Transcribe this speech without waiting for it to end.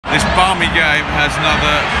Barmy game has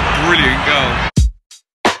another brilliant goal.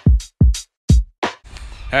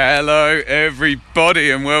 Hello everybody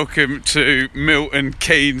and welcome to Milton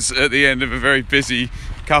Keynes at the end of a very busy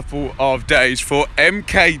couple of days for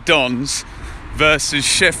MK Dons versus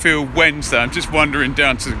Sheffield Wednesday. I'm just wandering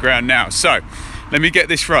down to the ground now. So let me get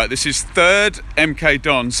this right. This is third MK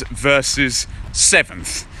Dons versus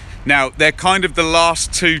 7th. Now they're kind of the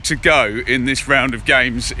last two to go in this round of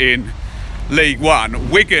games in League One.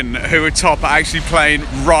 Wigan, who are top, are actually playing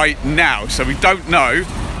right now, so we don't know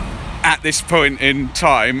at this point in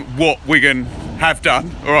time what Wigan have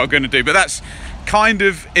done or are going to do, but that's kind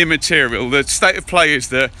of immaterial. The state of play is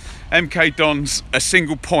that MK Dons, a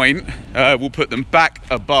single point will put them back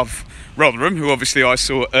above Rotherham, who obviously I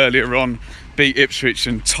saw earlier on beat Ipswich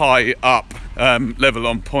and tie up level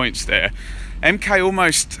on points there. MK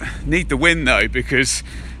almost need the win though, because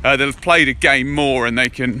they'll have played a game more and they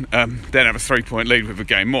can then have a 3-point lead with a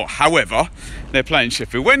game more. However, they're playing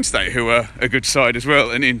Sheffield Wednesday, who are a good side as well,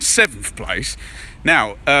 and in 7th place.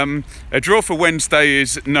 Now, a draw for Wednesday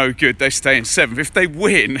is no good. They stay in 7th. If they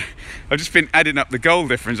win, I've just been adding up the goal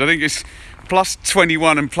difference. I think it's plus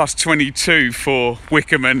 21 and plus 22 for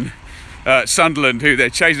Wycombe and Sunderland, who they're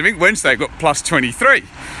chasing. I think Wednesday got plus 23.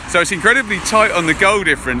 So it's incredibly tight on the goal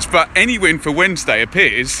difference, but any win for Wednesday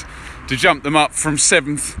appears to jump them up from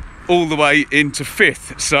 7th all the way into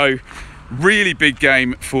 5th. So really big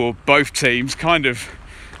game for both teams, kind of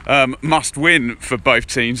must win for both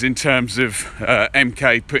teams in terms of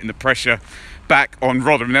MK putting the pressure back on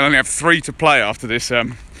Rotherham. They'll only have 3 to play after this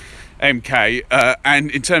MK,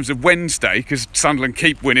 and in terms of Wednesday, because Sunderland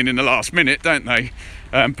keep winning in the last minute, don't they,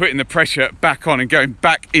 putting the pressure back on and going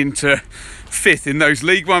back into 5th in those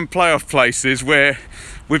League One playoff places where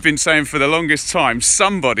we've been saying for the longest time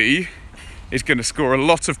somebody is going to score a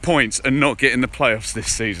lot of points and not get in the playoffs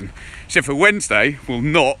this season. Sheffield Wednesday will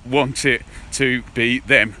not want it to be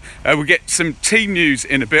them. We'll get some team news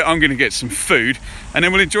in a bit. I'm going to get some food and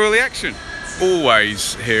then we'll enjoy all the action.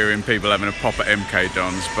 Always hearing people having a pop at MK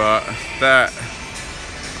Dons, but that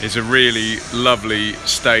is a really lovely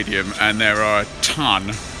stadium and there are a ton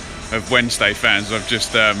of Wednesday fans. I've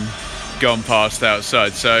just gone past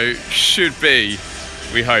outside, so should be,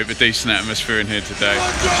 we hope, a decent atmosphere in here today.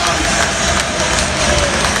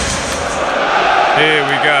 Here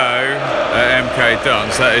we go at MK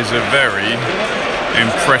Dons. That is a very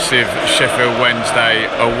impressive Sheffield Wednesday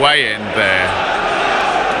away end there.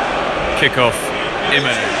 Kick-off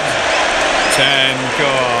imminent. 10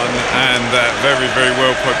 gone, and that very, very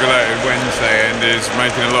well populated Wednesday end is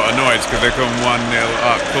making a lot of noise because they've gone 1-0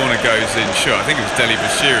 up. Corner goes in shot. I think it was Deli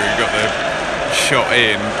Bashir who got the shot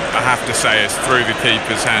in. I have to say it's through the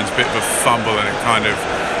keeper's hands, bit of a fumble, and it kind of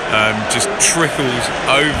just trickles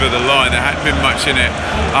over the line. There hadn't been much in it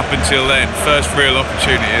up until then. First real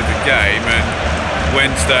opportunity of the game, and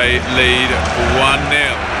Wednesday lead 1-0.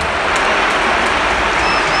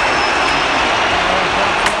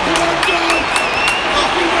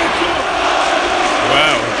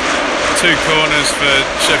 Well, 2 corners for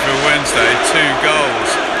Sheffield Wednesday, 2 goals.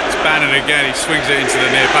 It's Bannan again, he swings it into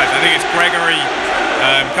the near post. I think it's Gregory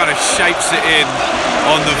kind of shapes it in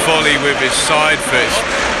on the volley with his side foot. It's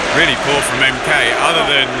really poor from MK. Other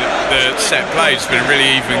than the set play, it's been a really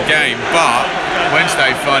even game. But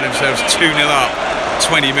Wednesday find themselves 2-0 up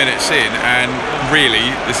 20 minutes in, and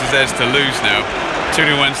really this is theirs to lose now.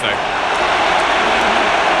 2-0 Wednesday.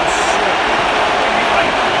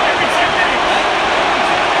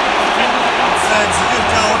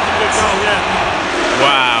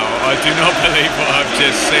 Wow, I do not believe what I've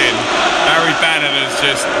just seen. Barry Bannan has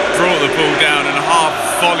just brought the ball down and half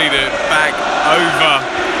volleyed it back over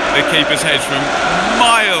the keeper's head from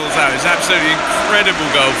miles out. It's an absolutely incredible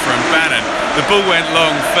goal from Bannan. The ball went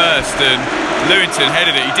long first and Lewington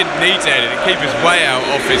headed it. He didn't need to head it. The keeper's way out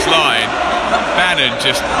off his line. Bannan,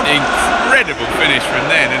 just incredible finish from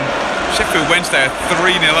then. And Sheffield Wednesday are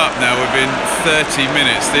 3-0 up now within 30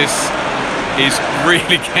 minutes. This is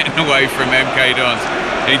really getting away from MK Dons.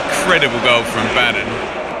 Incredible goal from Bannan.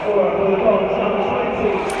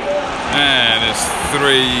 And it's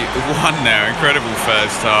 3-1 now. Incredible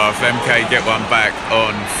first half. MK get one back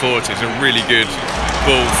on 40. It's a really good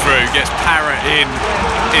ball through. Gets Parrott in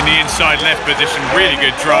the inside left position. Really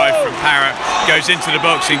good drive from Parrott. Goes into the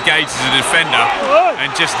box, engages a defender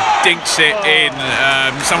and just dinks it in.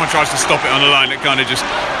 Someone tries to stop it on the line. It kind of just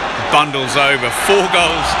bundles over. 4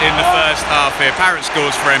 goals in the first half here. Parrott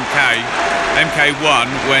scores for MK. MK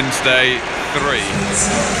 1, Wednesday 3.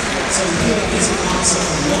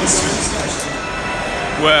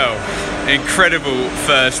 Well, incredible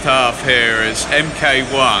first half here as MK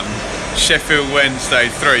 1, Sheffield Wednesday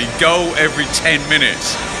 3. Goal every 10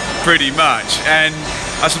 minutes pretty much. And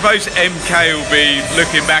I suppose MK will be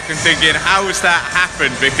looking back and thinking, how has that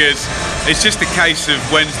happened? Because it's just a case of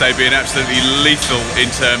Wednesday being absolutely lethal in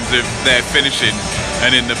terms of their finishing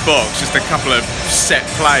and in the box. Just a couple of set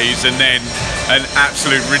plays and then an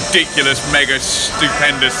absolute ridiculous, mega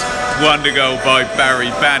stupendous wonder goal by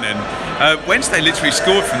Barry Bannan. Wednesday literally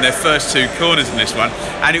scored from their first 2 corners in this one,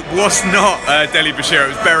 and it was not Deli Bashir,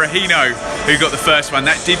 it was Berahino who got the first one.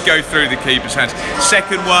 That did go through the keeper's hands.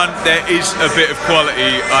 Second one, there is a bit of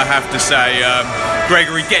quality, I have to say.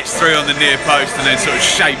 Gregory gets through on the near post and then sort of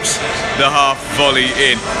shapes the half volley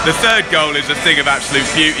in. The third goal is a thing of absolute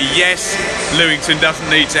beauty. Yes, Lewington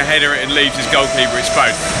doesn't need to header it and leaves his goalkeeper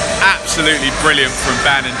exposed. Absolutely brilliant from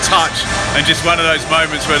Bannan, touch, and just one of those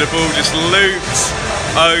moments where the ball just loops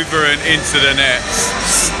over and into the net.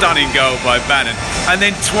 Stunning goal by Bannan. And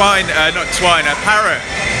then Parrott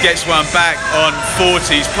gets one back on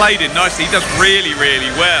 40. He's played it nicely. He does really,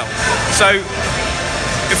 really well. So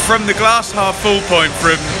from the glass half full point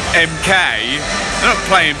from MK, they're not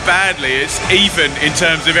playing badly. It's even in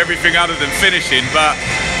terms of everything other than finishing, but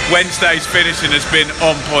Wednesday's finishing has been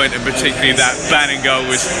on point, and particularly that Bannan goal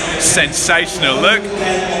was sensational. Look,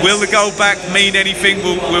 will the goal back mean anything?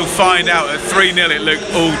 We'll find out. At 3-0 it looked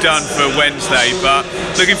all done for Wednesday, but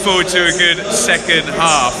looking forward to a good second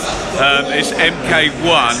half. It's MK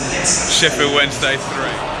 1, Sheffield Wednesday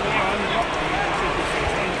 3.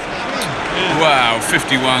 Wow,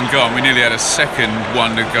 51 gone. We nearly had a second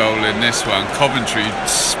wonder goal in this one. Coventry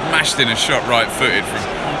smashed in a shot right-footed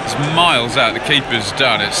from miles out. The keeper's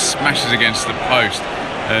done. It smashes against the post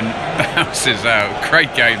and bounces out.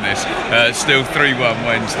 Great game this. Still 3-1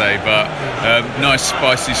 Wednesday, but nice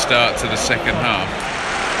spicy start to the second half.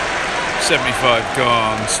 75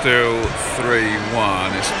 gone, still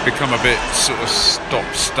 3-1. It's become a bit sort of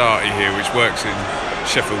stop-starty here, which works in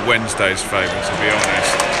Sheffield Wednesday's favour, to be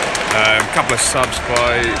honest. A couple of subs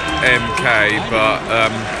by MK, but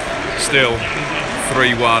still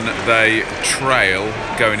 3-1 they trail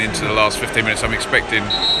going into the last 15 minutes. I'm expecting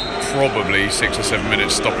probably 6 or 7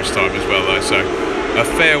 minutes stoppage time as well though, so a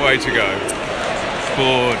fair way to go.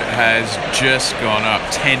 Board has just gone up,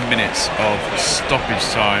 10 minutes of stoppage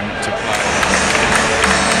time to play.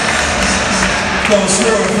 Goal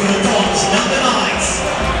scorer for the Dons, number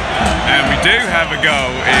 9. And we do have a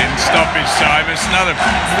goal in stoppage time. It's another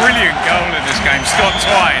brilliant goal in this game. Scott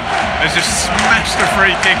Twine has just smashed a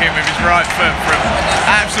free kick in with his right foot from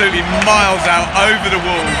absolutely miles out over the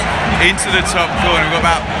wall into the top corner. We've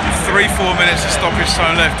got about 3-4 minutes of stoppage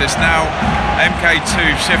time left. It's now MK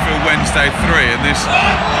 2, Sheffield Wednesday 3, and this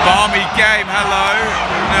balmy game, hello,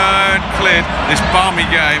 no, cleared. This balmy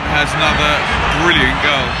game has another brilliant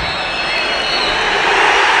goal.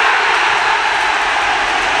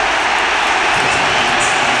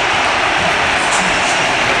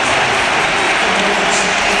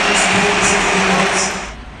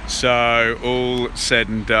 So all said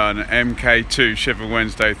and done, MK 2, Sheffield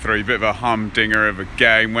Wednesday 3, bit of a humdinger of a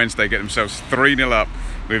game. Wednesday get themselves 3-0 up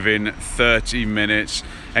within 30 minutes.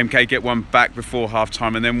 MK get one back before half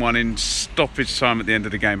time and then one in stoppage time at the end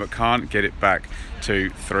of the game, but can't get it back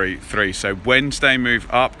to 3-3. So Wednesday move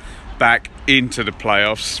up, back into the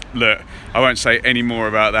playoffs. Look, I won't say any more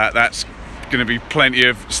about that. That's going to be plenty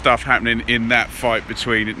of stuff happening in that fight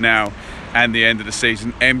between now and the end of the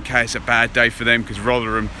season. MK, is a bad day for them because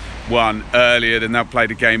Rotherham won earlier, then they'll play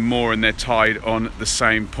the game more and they're tied on the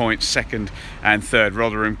same point, second and third.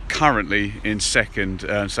 Rotherham currently in second,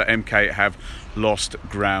 so MK have lost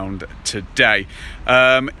ground today.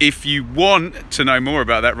 If you want to know more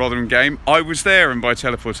about that Rotherham game, I was there and by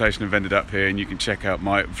teleportation have ended up here, and you can check out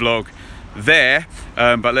my vlog there.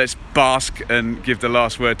 But let's bask and give the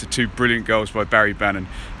last word to 2 brilliant goals by Barry Bannan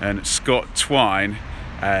and Scott Twine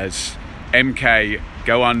as MK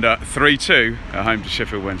go under 3-2 at home to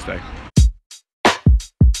Sheffield Wednesday.